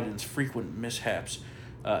mocking Biden's frequent mishaps.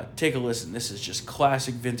 Take a listen. This is just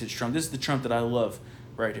classic vintage Trump. This is the Trump that I love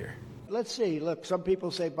right here. Let's see. Look, some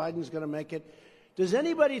people say Biden's going to make it. Does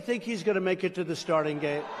anybody think he's going to make it to the starting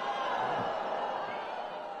gate?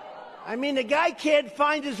 I mean, the guy can't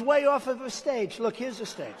find his way off of a stage. Look, here's the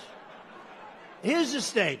stage. Here's the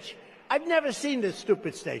stage. I've never seen this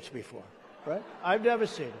stupid stage before, right? I've never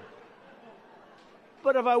seen it.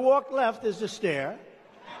 But if I walk left, there's a stair.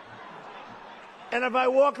 And if I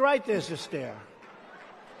walk right, there's a stair.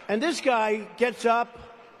 And this guy gets up.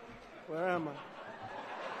 Where am I?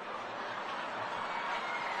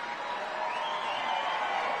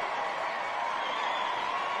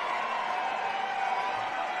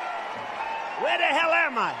 Where the hell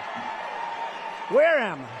am I? Where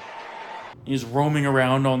am I? He's roaming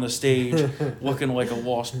around on the stage looking like a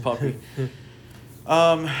lost puppy.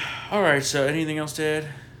 All right, so anything else to add?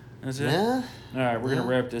 That's it? Nah. All right, we're going to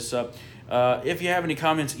wrap this up. If you have any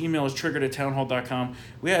comments, email us triggered@townhall.com.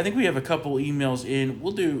 I think we have a couple emails in.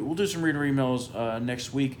 We'll do some reader emails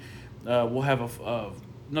next week. We'll have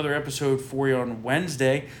another episode for you on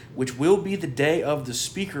Wednesday, which will be the day of the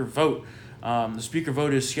speaker vote. The speaker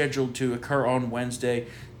vote is scheduled to occur on Wednesday.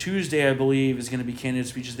 Tuesday, I believe, is going to be candidate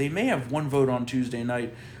speeches. They may have one vote on Tuesday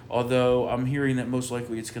night, although I'm hearing that most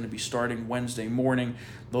likely it's going to be starting Wednesday morning.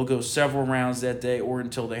 They'll go several rounds that day or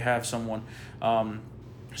until they have someone.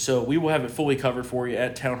 So we will have it fully covered for you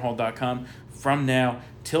at townhall.com from now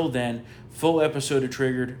till then. Full episode of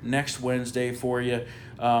Triggered next Wednesday for you.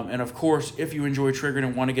 And of course, if you enjoy Triggered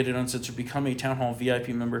and want to get it uncensored, become a Town Hall VIP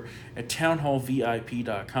member at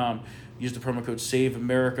townhallvip.com. Use the promo code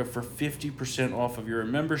SAVEAmerica for 50% off of your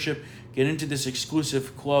membership. Get into this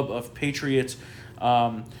exclusive club of patriots.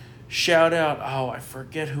 Shout out, I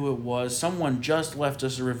forget who it was. Someone just left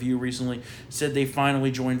us a review recently, said they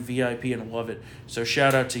finally joined VIP and love it. So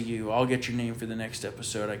shout out to you. I'll get your name for the next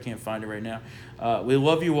episode. I can't find it right now. We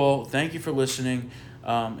love you all. Thank you for listening.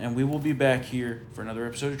 And we will be back here for another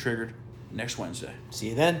episode of Triggered next Wednesday. See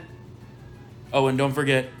you then. Oh, and don't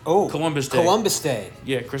forget Columbus Day. Columbus Day.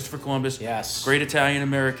 Yeah, Christopher Columbus. Yes. Great Italian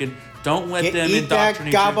American. Don't let them eat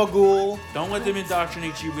indoctrinate that you. gabagool. Don't let them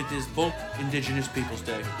indoctrinate you with this bull Indigenous Peoples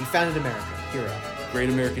Day. He founded America. Hero. Great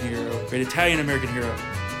American hero. Great Italian American hero.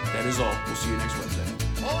 That is all. We'll see you next Wednesday.